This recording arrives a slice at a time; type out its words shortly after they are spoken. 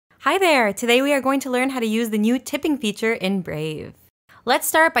Hi there! Today we are going to learn how to use the new tipping feature in Brave. Let's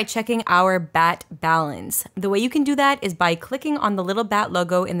start by checking our BAT balance. The way you can do that is by clicking on the little BAT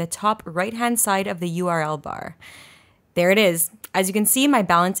logo in the top right-hand side of the URL bar. There it is. As you can see, my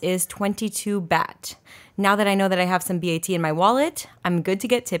balance is 22 BAT. Now that I know that I have some BAT in my wallet, I'm good to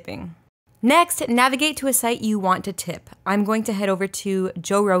get tipping. Next, navigate to a site you want to tip. I'm going to head over to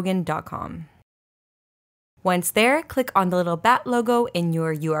joerogan.com. Once there, click on the little BAT logo in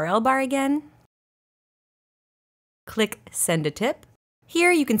your URL bar again. Click Send a Tip.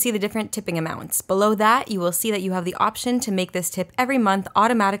 Here you can see the different tipping amounts. Below that, you will see that you have the option to make this tip every month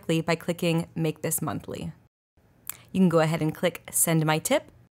automatically by clicking Make This Monthly. You can go ahead and click Send My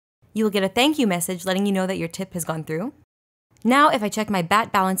Tip. You will get a thank you message letting you know that your tip has gone through. Now, if I check my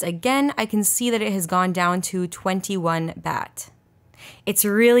BAT balance again, I can see that it has gone down to 21 BAT. It's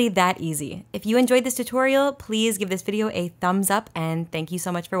really that easy. If you enjoyed this tutorial, please give this video a thumbs up and thank you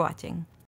so much for watching.